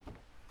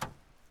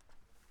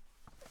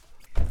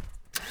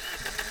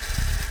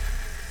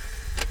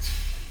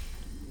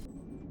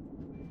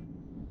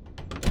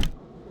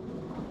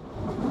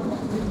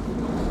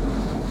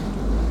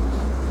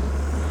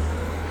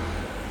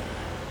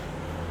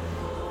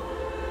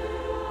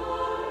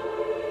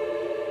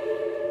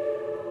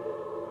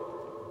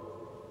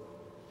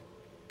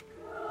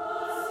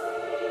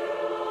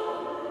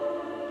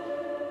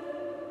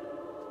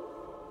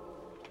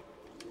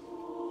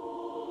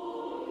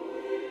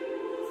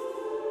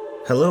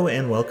Hello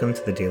and welcome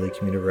to the Daily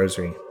Commuter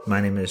Rosary. My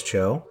name is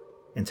Joe,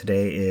 and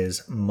today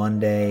is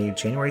Monday,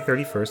 January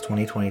 31st,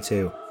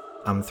 2022.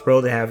 I'm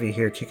thrilled to have you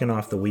here kicking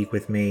off the week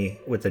with me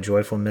with the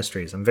joyful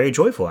mysteries. I'm very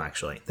joyful,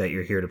 actually, that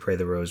you're here to pray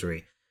the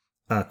Rosary.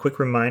 A quick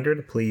reminder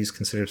to please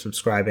consider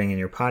subscribing in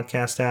your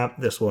podcast app.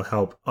 This will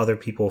help other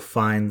people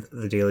find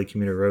the Daily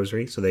Commuter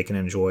Rosary so they can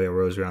enjoy a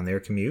rosary on their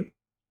commute.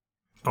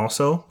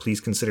 Also,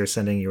 please consider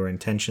sending your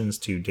intentions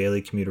to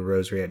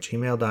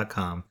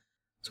dailycommuterrosary@gmail.com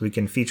so we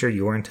can feature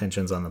your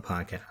intentions on the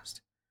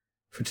podcast.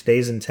 For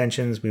today's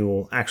intentions, we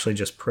will actually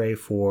just pray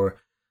for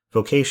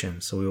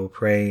vocation. So we will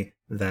pray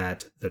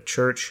that the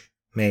church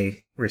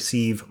may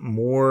receive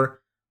more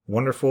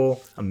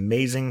wonderful,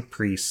 amazing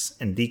priests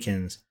and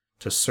deacons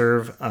to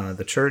serve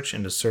the church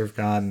and to serve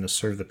God and to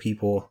serve the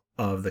people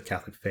of the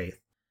Catholic faith.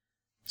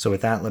 So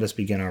with that, let us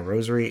begin our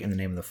rosary in the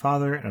name of the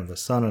Father, and of the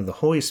Son, and of the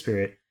Holy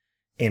Spirit.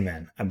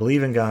 Amen. I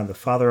believe in God, the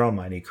Father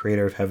Almighty,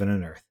 creator of heaven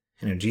and earth,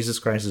 and in Jesus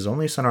Christ, his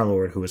only Son, our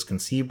Lord, who was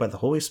conceived by the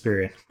Holy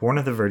Spirit, born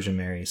of the Virgin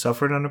Mary,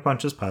 suffered under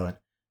Pontius Pilate,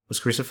 was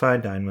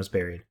crucified, died, and was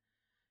buried.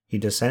 He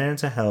descended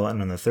into hell,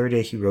 and on the third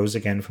day he rose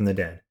again from the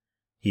dead.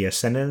 He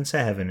ascended into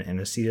heaven, and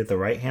is seated at the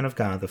right hand of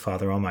God, the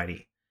Father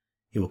Almighty.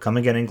 He will come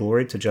again in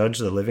glory to judge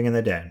the living and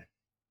the dead.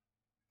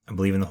 I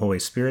believe in the Holy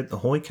Spirit, the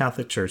Holy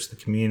Catholic Church, the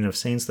communion of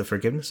saints, the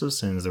forgiveness of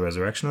sins, the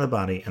resurrection of the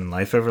body, and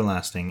life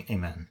everlasting.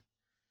 Amen.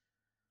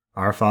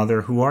 Our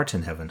Father, who art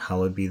in heaven,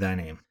 hallowed be thy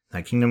name.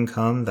 Thy kingdom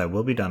come, thy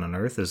will be done on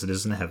earth as it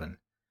is in heaven.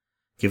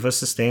 Give us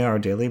this day our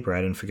daily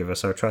bread, and forgive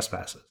us our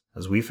trespasses,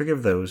 as we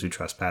forgive those who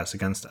trespass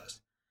against us.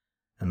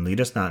 And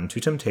lead us not into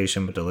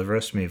temptation, but deliver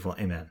us from evil.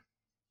 Amen.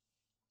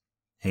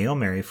 Hail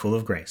Mary, full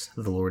of grace,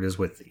 the Lord is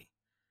with thee.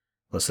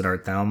 Blessed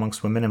art thou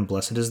amongst women, and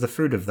blessed is the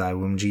fruit of thy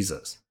womb,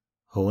 Jesus.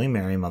 Holy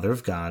Mary, Mother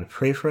of God,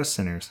 pray for us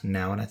sinners,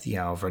 now and at the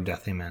hour of our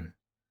death. Amen.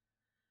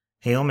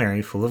 Hail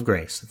Mary, full of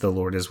grace, the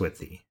Lord is with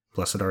thee.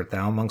 Blessed art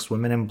thou amongst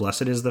women, and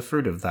blessed is the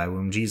fruit of thy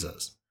womb,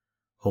 Jesus.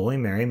 Holy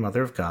Mary,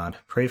 Mother of God,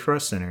 pray for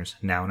us sinners,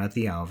 now and at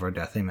the hour of our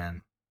death.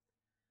 Amen.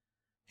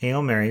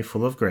 Hail Mary,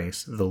 full of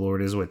grace, the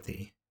Lord is with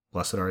thee.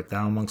 Blessed art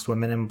thou amongst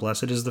women, and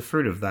blessed is the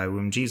fruit of thy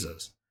womb,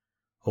 Jesus.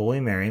 Holy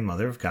Mary,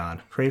 Mother of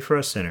God, pray for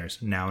us sinners,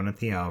 now and at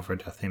the hour of our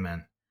death.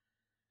 Amen.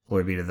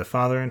 Glory be to the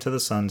Father, and to the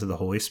Son, and to the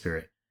Holy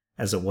Spirit,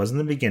 as it was in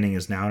the beginning,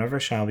 is now, and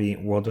ever shall be,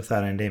 world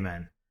without end.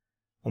 Amen.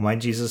 O my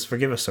Jesus,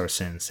 forgive us our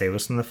sins, save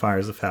us from the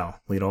fires of hell,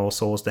 lead all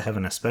souls to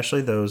heaven,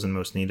 especially those in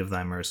most need of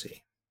thy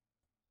mercy.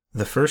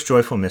 The first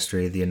joyful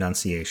mystery, the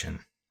Annunciation.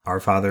 Our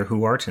Father,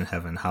 who art in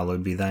heaven,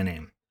 hallowed be thy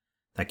name.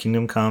 Thy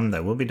kingdom come, thy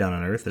will be done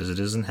on earth as it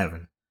is in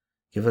heaven.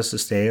 Give us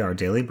this day our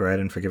daily bread,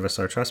 and forgive us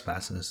our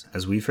trespasses,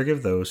 as we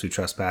forgive those who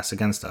trespass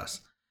against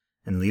us.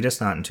 And lead us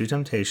not into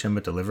temptation,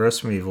 but deliver us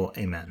from evil.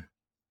 Amen.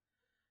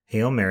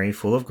 Hail Mary,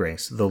 full of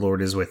grace, the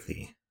Lord is with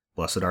thee.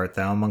 Blessed art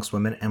thou amongst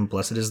women, and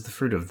blessed is the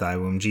fruit of thy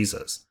womb,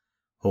 Jesus.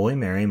 Holy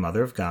Mary,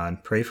 Mother of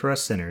God, pray for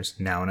us sinners,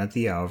 now and at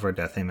the hour of our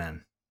death.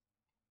 Amen.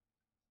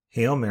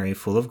 Hail Mary,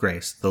 full of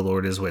grace, the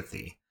Lord is with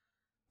thee.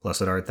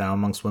 Blessed art thou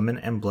amongst women,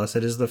 and blessed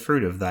is the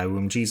fruit of thy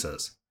womb,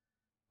 Jesus.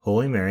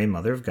 Holy Mary,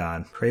 Mother of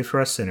God, pray for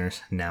us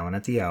sinners, now and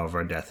at the hour of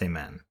our death.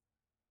 Amen.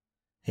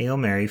 Hail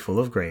Mary, full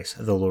of grace,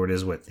 the Lord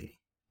is with thee.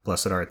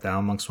 Blessed art thou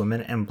amongst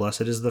women, and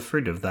blessed is the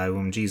fruit of thy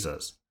womb,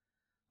 Jesus.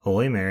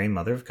 Holy Mary,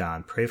 Mother of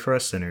God, pray for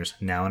us sinners,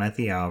 now and at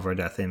the hour of our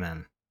death.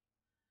 Amen.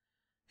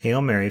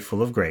 Hail Mary,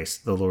 full of grace,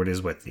 the Lord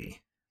is with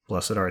thee.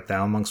 Blessed art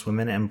thou amongst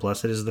women, and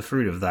blessed is the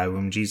fruit of thy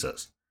womb,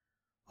 Jesus.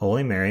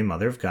 Holy Mary,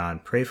 Mother of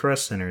God, pray for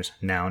us sinners,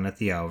 now and at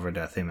the hour of our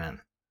death.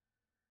 Amen.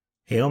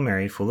 Hail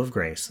Mary, full of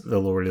grace, the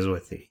Lord is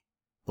with thee.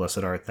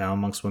 Blessed art thou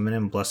amongst women,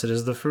 and blessed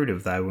is the fruit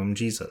of thy womb,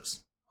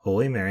 Jesus.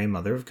 Holy Mary,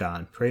 Mother of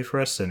God, pray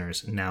for us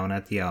sinners, now and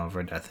at the hour of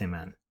our death.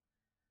 Amen.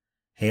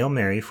 Hail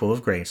Mary, full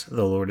of grace,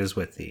 the Lord is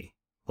with thee.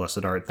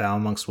 Blessed art thou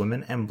amongst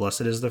women, and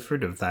blessed is the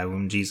fruit of thy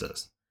womb,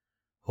 Jesus.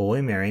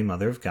 Holy Mary,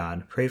 Mother of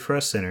God, pray for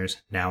us sinners,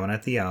 now and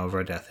at the hour of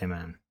our death.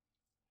 Amen.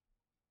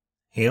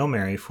 Hail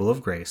Mary, full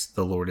of grace,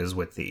 the Lord is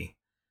with thee.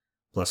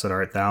 Blessed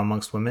art thou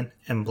amongst women,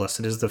 and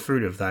blessed is the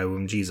fruit of thy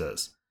womb,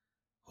 Jesus.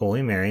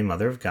 Holy Mary,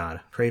 Mother of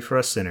God, pray for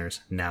us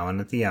sinners, now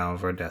and at the hour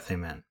of our death.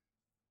 Amen.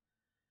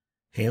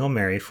 Hail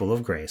Mary, full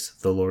of grace,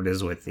 the Lord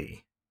is with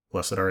thee.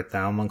 Blessed art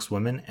thou amongst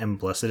women, and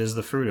blessed is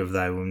the fruit of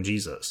thy womb,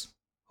 Jesus.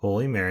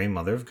 Holy Mary,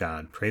 Mother of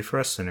God, pray for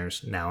us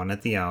sinners, now and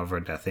at the hour of our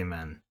death.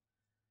 Amen.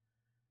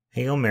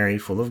 Hail Mary,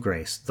 full of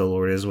grace, the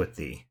Lord is with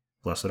thee.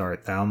 Blessed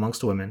art thou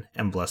amongst women,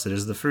 and blessed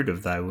is the fruit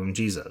of thy womb,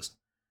 Jesus.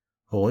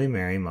 Holy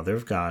Mary, Mother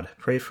of God,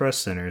 pray for us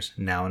sinners,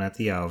 now and at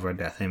the hour of our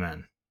death.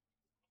 Amen.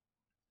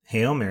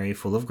 Hail Mary,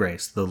 full of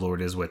grace, the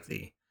Lord is with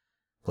thee.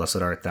 Blessed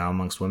art thou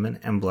amongst women,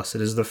 and blessed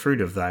is the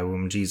fruit of thy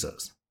womb,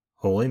 Jesus.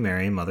 Holy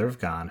Mary, Mother of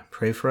God,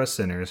 pray for us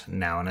sinners,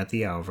 now and at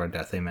the hour of our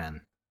death.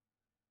 Amen.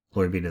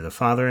 Glory be to the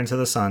Father, and to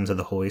the Son, and to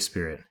the Holy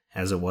Spirit,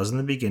 as it was in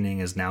the beginning,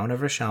 is now, and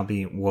ever shall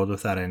be, world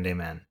without end.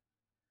 Amen.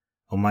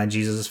 O my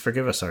Jesus,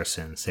 forgive us our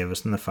sins, save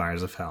us from the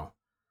fires of hell.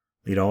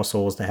 Lead all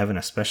souls to heaven,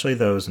 especially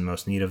those in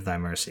most need of thy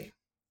mercy.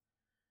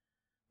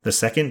 The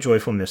second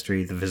joyful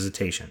mystery, the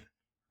Visitation.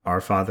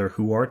 Our Father,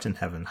 who art in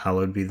heaven,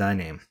 hallowed be thy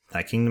name.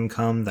 Thy kingdom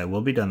come, thy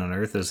will be done on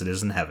earth as it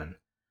is in heaven.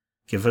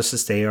 Give us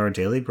this day our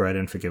daily bread,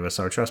 and forgive us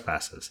our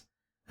trespasses,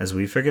 as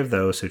we forgive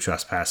those who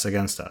trespass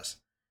against us.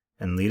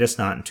 And lead us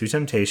not into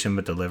temptation,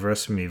 but deliver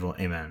us from evil.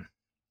 Amen.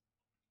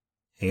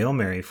 Hail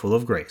Mary, full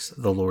of grace,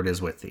 the Lord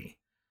is with thee.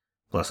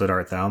 Blessed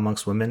art thou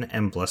amongst women,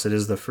 and blessed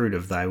is the fruit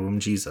of thy womb,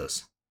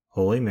 Jesus.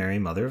 Holy Mary,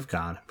 Mother of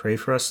God, pray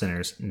for us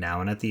sinners,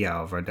 now and at the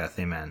hour of our death.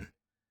 Amen.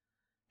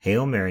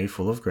 Hail Mary,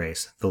 full of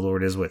grace, the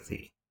Lord is with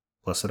thee.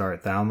 Blessed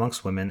art thou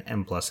amongst women,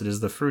 and blessed is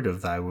the fruit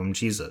of thy womb,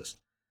 Jesus.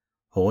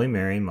 Holy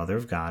Mary, Mother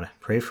of God,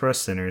 pray for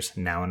us sinners,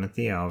 now and at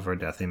the hour of our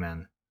death.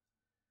 Amen.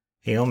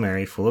 Hail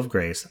Mary, full of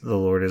grace, the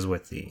Lord is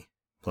with thee.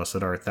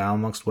 Blessed art thou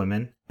amongst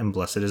women, and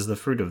blessed is the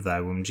fruit of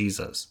thy womb,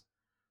 Jesus.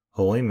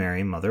 Holy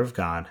Mary, Mother of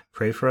God,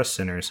 pray for us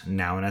sinners,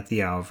 now and at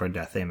the hour of our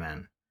death.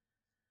 Amen.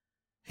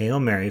 Hail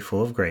Mary,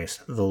 full of grace,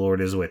 the Lord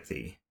is with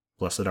thee.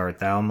 Blessed art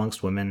thou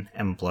amongst women,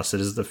 and blessed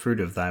is the fruit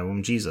of thy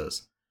womb,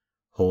 Jesus.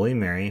 Holy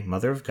Mary,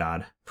 Mother of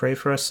God, pray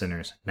for us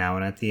sinners, now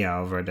and at the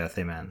hour of our death.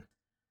 Amen.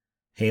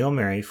 Hail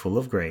Mary, full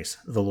of grace,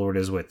 the Lord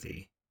is with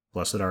thee.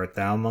 Blessed art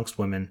thou amongst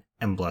women,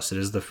 and blessed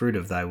is the fruit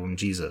of thy womb,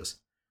 Jesus.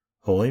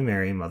 Holy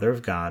Mary, Mother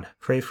of God,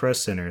 pray for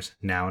us sinners,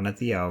 now and at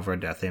the hour of our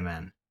death.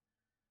 Amen.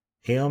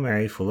 Hail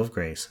Mary, full of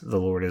grace, the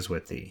Lord is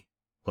with thee.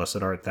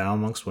 Blessed art thou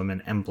amongst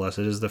women, and blessed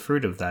is the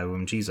fruit of thy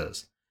womb,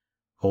 Jesus.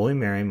 Holy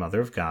Mary,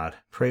 Mother of God,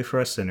 pray for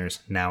us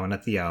sinners, now and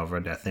at the hour of our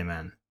death.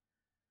 Amen.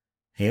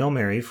 Hail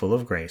Mary, full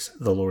of grace,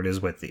 the Lord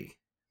is with thee.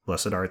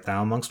 Blessed art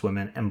thou amongst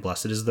women, and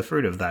blessed is the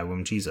fruit of thy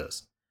womb,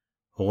 Jesus.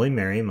 Holy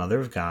Mary, Mother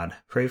of God,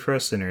 pray for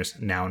us sinners,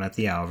 now and at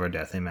the hour of our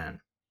death.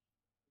 Amen.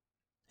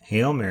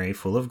 Hail Mary,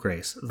 full of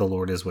grace, the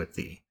Lord is with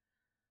thee.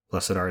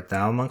 Blessed art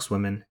thou amongst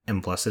women,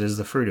 and blessed is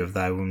the fruit of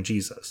thy womb,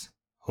 Jesus.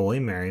 Holy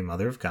Mary,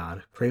 Mother of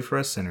God, pray for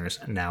us sinners,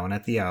 now and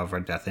at the hour of our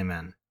death.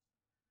 Amen.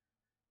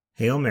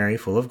 Hail Mary,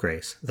 full of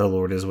grace, the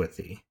Lord is with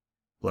thee.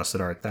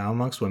 Blessed art thou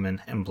amongst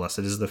women, and blessed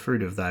is the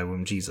fruit of thy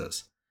womb,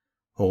 Jesus.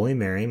 Holy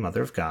Mary,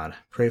 Mother of God,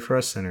 pray for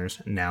us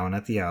sinners, now and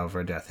at the hour of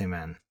our death.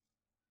 Amen.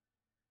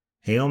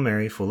 Hail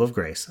Mary, full of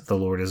grace, the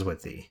Lord is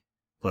with thee.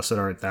 Blessed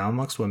art thou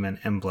amongst women,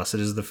 and blessed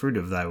is the fruit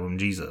of thy womb,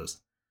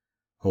 Jesus.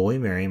 Holy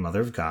Mary,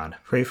 Mother of God,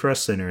 pray for us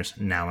sinners,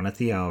 now and at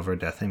the hour of our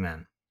death.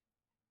 Amen.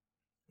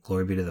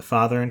 Glory be to the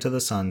Father, and to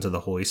the Son, and to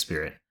the Holy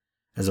Spirit,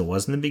 as it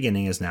was in the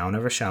beginning, is now, and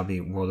ever shall be,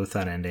 world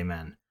without end.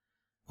 Amen.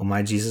 O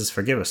my Jesus,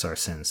 forgive us our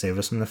sins, save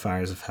us from the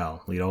fires of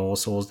hell, lead all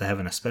souls to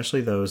heaven,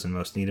 especially those in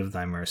most need of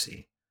thy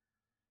mercy.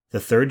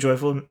 The third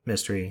joyful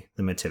mystery,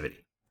 the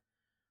Nativity.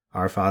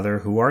 Our Father,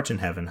 who art in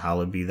heaven,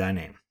 hallowed be thy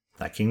name.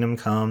 Thy kingdom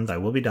come, thy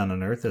will be done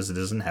on earth as it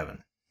is in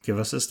heaven. Give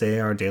us this day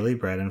our daily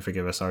bread, and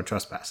forgive us our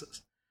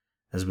trespasses,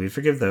 as we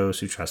forgive those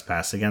who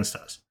trespass against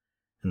us.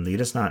 And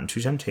lead us not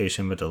into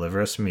temptation, but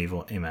deliver us from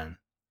evil. Amen.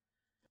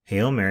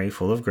 Hail Mary,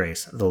 full of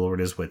grace, the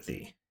Lord is with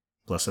thee.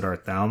 Blessed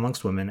art thou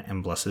amongst women,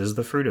 and blessed is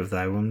the fruit of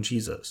thy womb,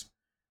 Jesus.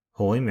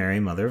 Holy Mary,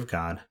 Mother of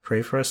God,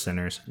 pray for us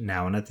sinners,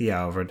 now and at the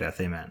hour of our death.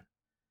 Amen.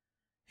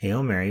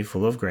 Hail Mary,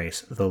 full of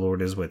grace, the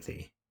Lord is with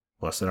thee.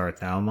 Blessed art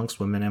thou amongst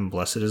women, and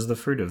blessed is the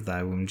fruit of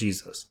thy womb,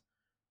 Jesus.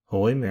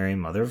 Holy Mary,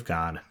 Mother of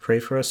God, pray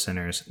for us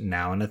sinners,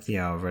 now and at the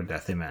hour of our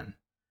death. Amen.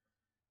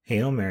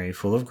 Hail Mary,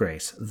 full of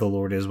grace, the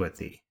Lord is with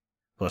thee.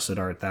 Blessed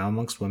art thou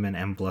amongst women,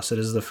 and blessed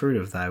is the fruit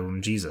of thy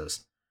womb,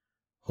 Jesus.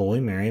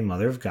 Holy Mary,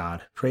 Mother of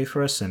God, pray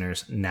for us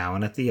sinners, now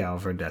and at the hour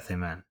of our death.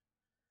 Amen.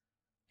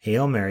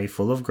 Hail Mary,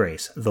 full of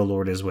grace, the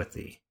Lord is with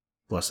thee.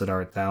 Blessed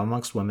art thou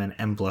amongst women,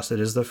 and blessed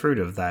is the fruit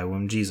of thy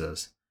womb,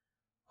 Jesus.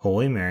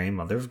 Holy Mary,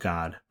 Mother of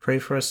God, pray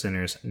for us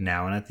sinners,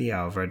 now and at the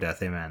hour of our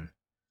death. Amen.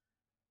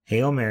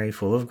 Hail Mary,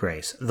 full of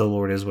grace, the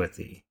Lord is with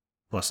thee.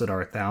 Blessed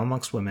art thou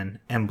amongst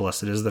women, and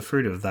blessed is the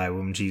fruit of thy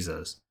womb,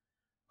 Jesus.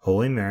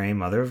 Holy Mary,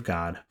 Mother of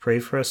God, pray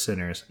for us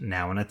sinners,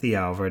 now and at the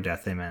hour of our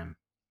death. Amen.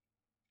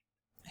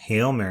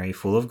 Hail Mary,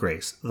 full of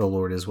grace, the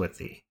Lord is with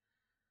thee.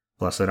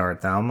 Blessed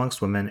art thou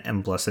amongst women,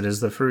 and blessed is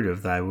the fruit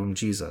of thy womb,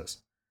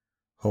 Jesus.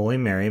 Holy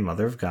Mary,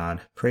 Mother of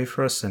God, pray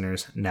for us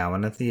sinners, now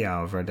and at the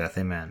hour of our death.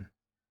 Amen.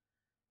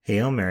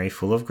 Hail Mary,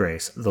 full of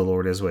grace, the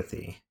Lord is with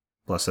thee.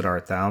 Blessed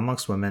art thou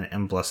amongst women,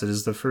 and blessed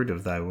is the fruit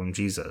of thy womb,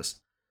 Jesus.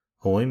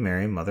 Holy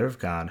Mary, Mother of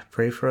God,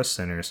 pray for us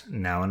sinners,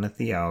 now and at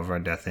the hour of our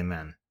death.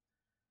 Amen.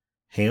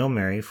 Hail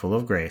Mary, full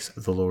of grace,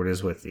 the Lord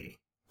is with thee.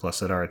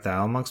 Blessed art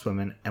thou amongst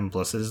women, and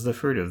blessed is the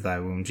fruit of thy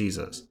womb,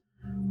 Jesus.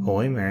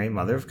 Holy Mary,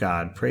 Mother of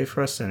God, pray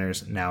for us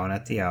sinners, now and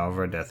at the hour of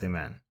our death.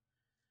 Amen.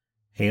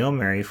 Hail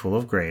Mary, full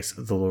of grace,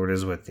 the Lord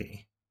is with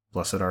thee.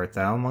 Blessed art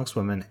thou amongst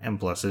women, and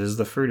blessed is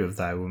the fruit of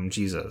thy womb,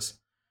 Jesus.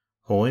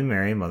 Holy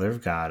Mary, Mother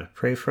of God,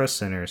 pray for us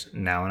sinners,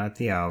 now and at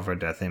the hour of our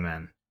death.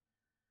 Amen.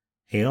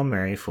 Hail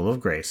Mary, full of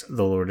grace,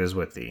 the Lord is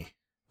with thee.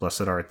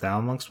 Blessed art thou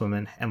amongst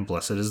women, and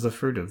blessed is the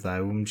fruit of thy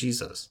womb,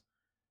 Jesus.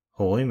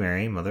 Holy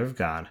Mary, Mother of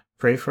God,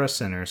 pray for us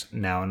sinners,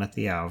 now and at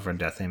the hour of our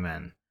death.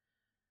 Amen.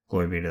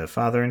 Glory be to the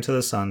Father, and to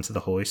the Son, and to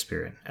the Holy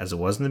Spirit, as it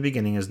was in the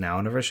beginning, is now,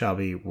 and ever shall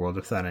be, world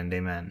without end.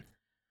 Amen.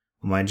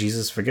 O my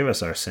Jesus, forgive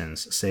us our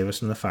sins, save us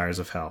from the fires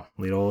of hell,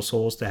 lead all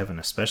souls to heaven,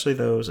 especially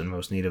those in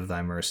most need of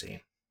thy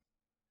mercy.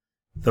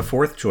 The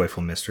fourth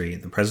joyful mystery,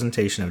 the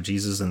presentation of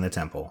Jesus in the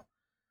temple.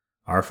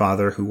 Our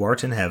Father, who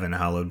art in heaven,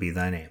 hallowed be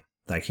thy name.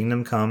 Thy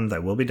kingdom come, thy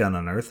will be done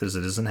on earth as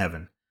it is in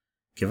heaven.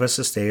 Give us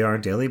this day our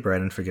daily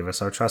bread, and forgive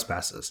us our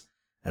trespasses,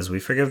 as we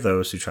forgive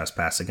those who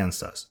trespass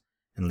against us.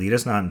 And lead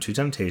us not into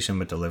temptation,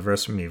 but deliver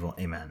us from evil.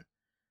 Amen.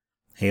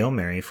 Hail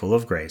Mary, full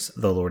of grace,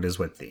 the Lord is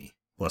with thee.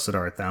 Blessed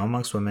art thou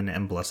amongst women,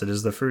 and blessed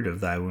is the fruit of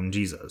thy womb,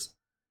 Jesus.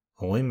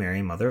 Holy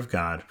Mary, Mother of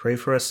God, pray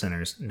for us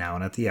sinners, now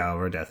and at the hour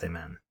of our death.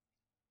 Amen.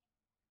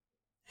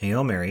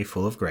 Hail Mary,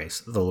 full of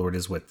grace, the Lord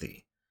is with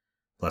thee.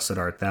 Blessed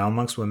art thou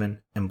amongst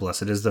women, and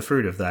blessed is the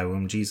fruit of thy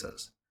womb,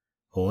 Jesus.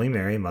 Holy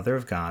Mary, Mother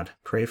of God,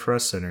 pray for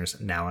us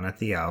sinners, now and at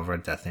the hour of our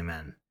death.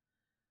 Amen.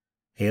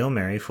 Hail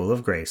Mary, full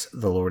of grace,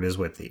 the Lord is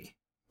with thee.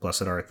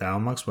 Blessed art thou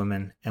amongst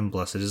women, and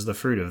blessed is the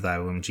fruit of thy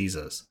womb,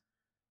 Jesus.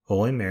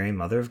 Holy Mary,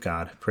 Mother of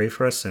God, pray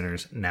for us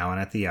sinners, now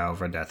and at the hour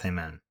of our death.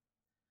 Amen.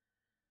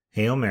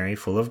 Hail Mary,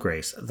 full of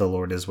grace, the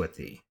Lord is with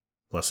thee.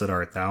 Blessed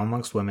art thou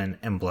amongst women,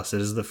 and blessed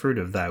is the fruit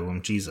of thy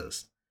womb,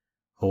 Jesus.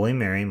 Holy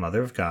Mary,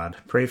 Mother of God,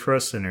 pray for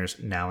us sinners,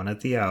 now and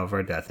at the hour of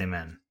our death.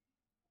 Amen.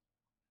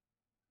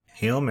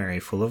 Hail Mary,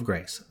 full of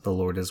grace, the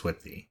Lord is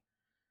with thee.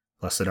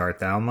 Blessed art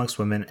thou amongst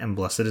women, and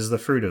blessed is the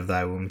fruit of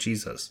thy womb,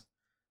 Jesus.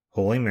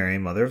 Holy Mary,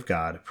 Mother of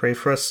God, pray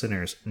for us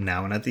sinners,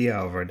 now and at the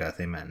hour of our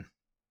death. Amen.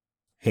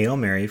 Hail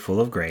Mary,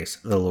 full of grace,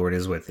 the Lord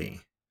is with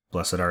thee.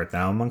 Blessed art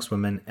thou amongst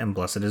women, and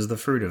blessed is the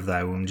fruit of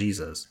thy womb,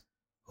 Jesus.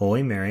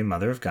 Holy Mary,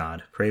 Mother of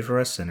God, pray for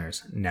us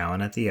sinners, now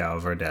and at the hour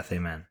of our death.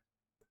 Amen.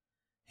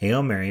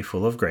 Hail Mary,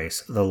 full of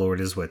grace, the Lord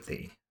is with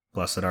thee.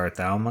 Blessed art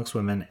thou amongst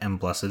women, and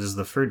blessed is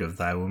the fruit of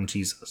thy womb,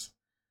 Jesus.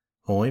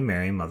 Holy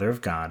Mary, Mother of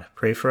God,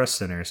 pray for us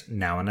sinners,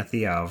 now and at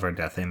the hour of our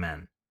death.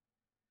 Amen.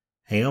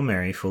 Hail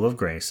Mary, full of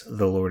grace,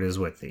 the Lord is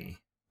with thee.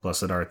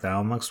 Blessed art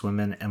thou amongst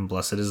women, and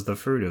blessed is the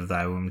fruit of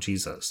thy womb,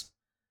 Jesus.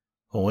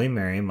 Holy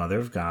Mary, Mother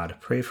of God,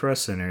 pray for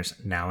us sinners,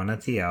 now and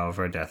at the hour of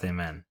our death.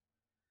 Amen.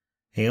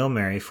 Hail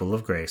Mary, full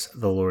of grace,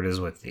 the Lord is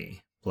with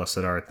thee. Blessed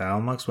art thou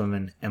amongst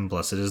women, and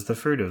blessed is the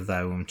fruit of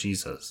thy womb,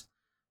 Jesus.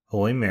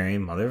 Holy Mary,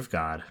 Mother of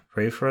God,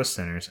 pray for us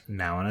sinners,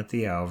 now and at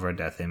the hour of our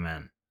death.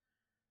 Amen.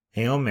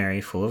 Hail Mary,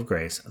 full of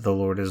grace, the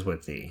Lord is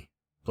with thee.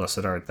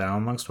 Blessed art thou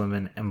amongst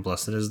women, and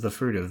blessed is the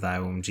fruit of thy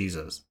womb,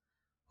 Jesus.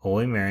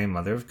 Holy Mary,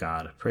 Mother of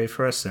God, pray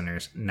for us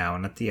sinners, now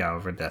and at the hour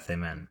of our death.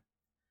 Amen.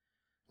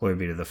 Glory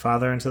be to the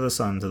Father, and to the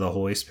Son, and to the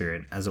Holy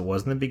Spirit, as it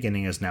was in the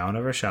beginning, is now, and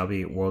ever shall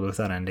be, world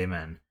without end.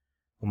 Amen.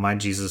 O my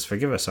Jesus,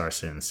 forgive us our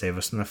sins, save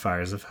us from the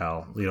fires of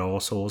hell, lead all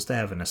souls to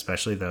heaven,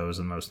 especially those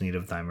in most need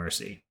of thy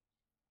mercy.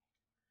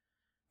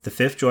 The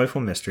fifth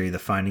joyful mystery, the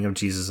finding of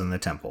Jesus in the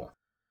temple.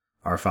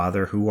 Our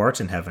Father, who art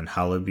in heaven,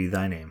 hallowed be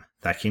thy name.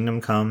 Thy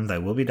kingdom come, thy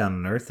will be done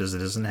on earth as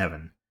it is in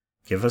heaven.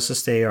 Give us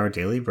this day our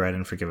daily bread,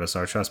 and forgive us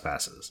our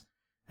trespasses,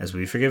 as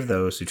we forgive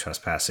those who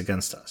trespass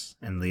against us.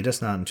 And lead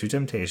us not into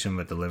temptation,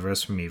 but deliver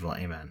us from evil.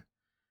 Amen.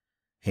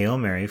 Hail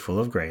Mary, full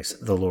of grace,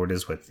 the Lord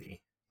is with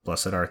thee.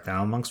 Blessed art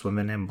thou amongst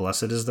women, and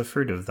blessed is the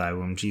fruit of thy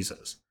womb,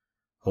 Jesus.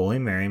 Holy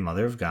Mary,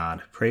 Mother of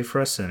God, pray for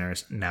us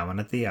sinners, now and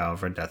at the hour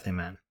of our death.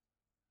 Amen.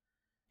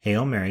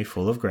 Hail Mary,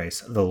 full of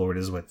grace, the Lord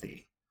is with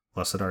thee.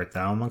 Blessed art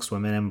thou amongst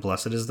women, and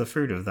blessed is the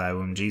fruit of thy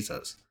womb,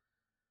 Jesus.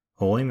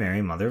 Holy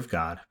Mary, Mother of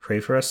God, pray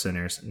for us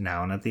sinners,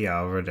 now and at the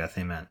hour of our death.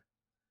 Amen.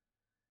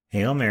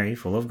 Hail Mary,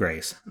 full of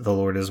grace, the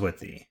Lord is with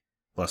thee.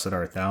 Blessed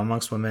art thou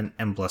amongst women,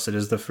 and blessed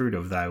is the fruit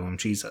of thy womb,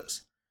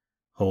 Jesus.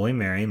 Holy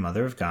Mary,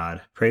 Mother of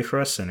God, pray for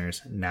us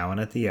sinners, now and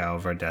at the hour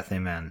of our death.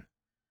 Amen.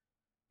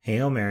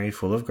 Hail Mary,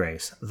 full of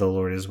grace, the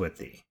Lord is with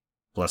thee.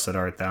 Blessed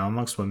art thou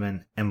amongst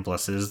women, and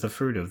blessed is the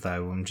fruit of thy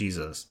womb,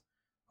 Jesus.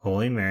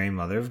 Holy Mary,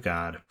 Mother of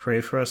God,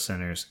 pray for us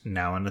sinners,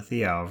 now and at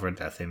the hour of our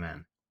death.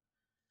 Amen.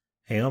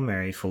 Hail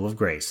Mary, full of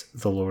grace,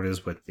 the Lord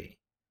is with thee.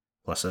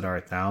 Blessed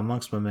art thou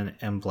amongst women,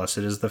 and blessed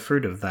is the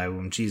fruit of thy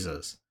womb,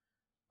 Jesus.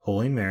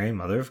 Holy Mary,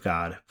 Mother of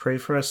God, pray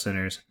for us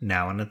sinners,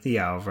 now and at the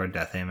hour of our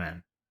death.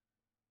 Amen.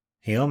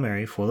 Hail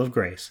Mary, full of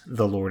grace,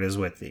 the Lord is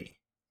with thee.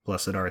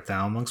 Blessed art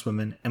thou amongst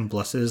women, and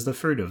blessed is the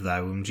fruit of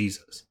thy womb,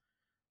 Jesus.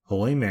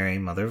 Holy Mary,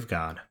 Mother of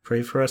God,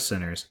 pray for us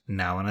sinners,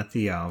 now and at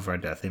the hour of our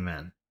death.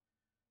 Amen.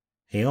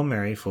 Hail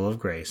Mary, full of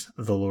grace,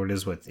 the Lord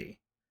is with thee.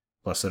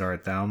 Blessed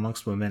art thou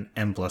amongst women,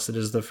 and blessed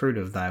is the fruit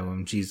of thy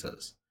womb,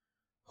 Jesus.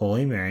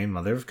 Holy Mary,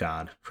 Mother of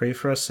God, pray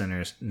for us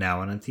sinners,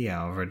 now and at the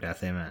hour of our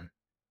death. Amen.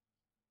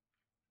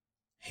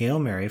 Hail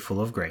Mary,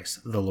 full of grace,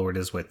 the Lord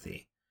is with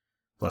thee.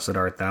 Blessed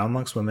art thou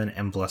amongst women,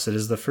 and blessed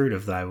is the fruit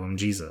of thy womb,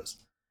 Jesus.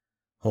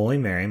 Holy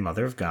Mary,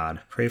 Mother of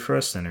God, pray for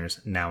us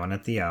sinners, now and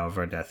at the hour of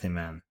our death.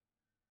 Amen.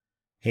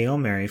 Hail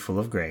Mary, full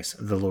of grace,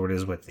 the Lord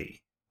is with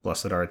thee.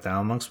 Blessed art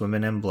thou amongst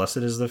women, and blessed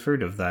is the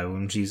fruit of thy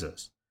womb,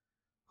 Jesus.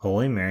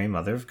 Holy Mary,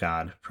 Mother of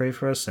God, pray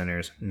for us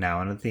sinners,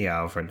 now and at the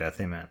hour of our death.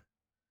 Amen.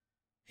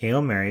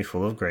 Hail Mary,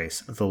 full of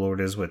grace, the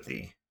Lord is with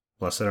thee.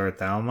 Blessed art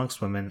thou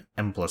amongst women,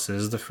 and blessed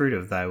is the fruit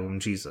of thy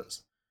womb,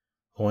 Jesus.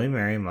 Holy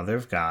Mary, Mother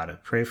of God,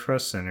 pray for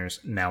us sinners,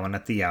 now and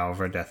at the hour of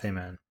our death.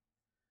 Amen.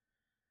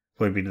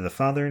 Glory be to the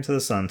Father, and to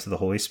the Son, and to the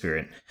Holy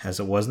Spirit, as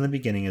it was in the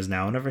beginning, is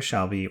now, and ever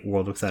shall be,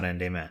 world without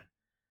end. Amen.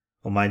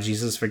 O my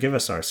Jesus, forgive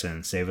us our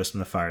sins, save us from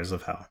the fires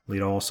of hell.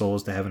 Lead all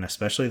souls to heaven,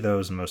 especially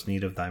those in most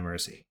need of thy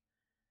mercy.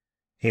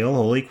 Hail,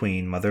 Holy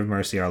Queen, Mother of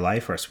Mercy, our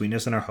life, our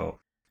sweetness, and our hope.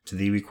 To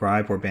thee we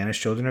cry, poor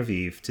banished children of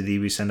Eve. To thee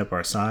we send up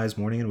our sighs,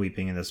 mourning and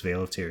weeping in this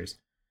vale of tears.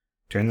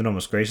 Turn then, O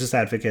most gracious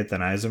Advocate,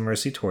 thine eyes of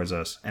mercy towards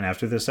us, and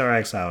after this our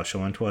exile,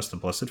 show unto us the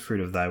blessed fruit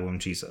of thy womb,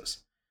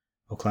 Jesus.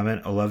 O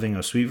clement, O loving,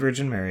 O sweet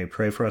Virgin Mary,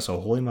 pray for us, O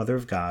Holy Mother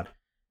of God,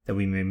 that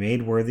we may be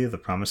made worthy of the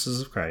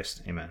promises of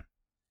Christ. Amen.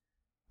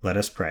 Let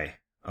us pray.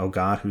 O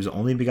God, whose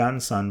only begotten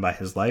Son, by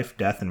his life,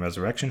 death, and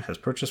resurrection, has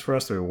purchased for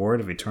us the reward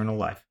of eternal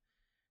life,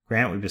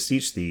 grant, we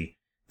beseech thee,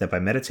 that by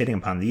meditating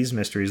upon these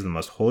mysteries of the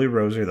most holy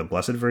rosary of the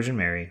Blessed Virgin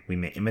Mary, we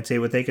may imitate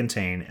what they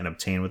contain and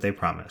obtain what they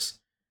promise.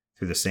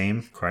 Through the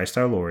same Christ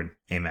our Lord.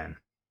 Amen.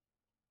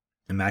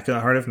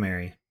 Immaculate Heart of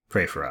Mary,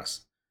 pray for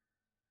us.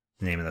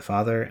 In the name of the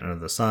Father, and of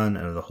the Son,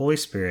 and of the Holy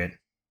Spirit.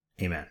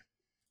 Amen.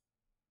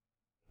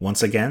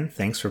 Once again,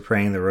 thanks for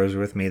praying the rosary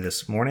with me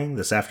this morning,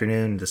 this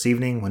afternoon, this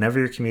evening, whenever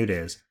your commute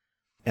is.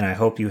 And I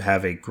hope you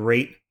have a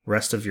great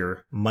rest of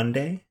your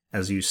Monday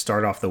as you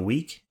start off the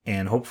week,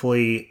 and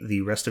hopefully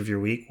the rest of your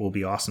week will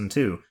be awesome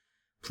too.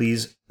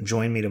 Please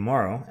join me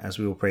tomorrow as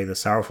we will pray the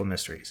sorrowful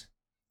mysteries.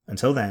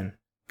 Until then,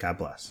 God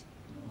bless.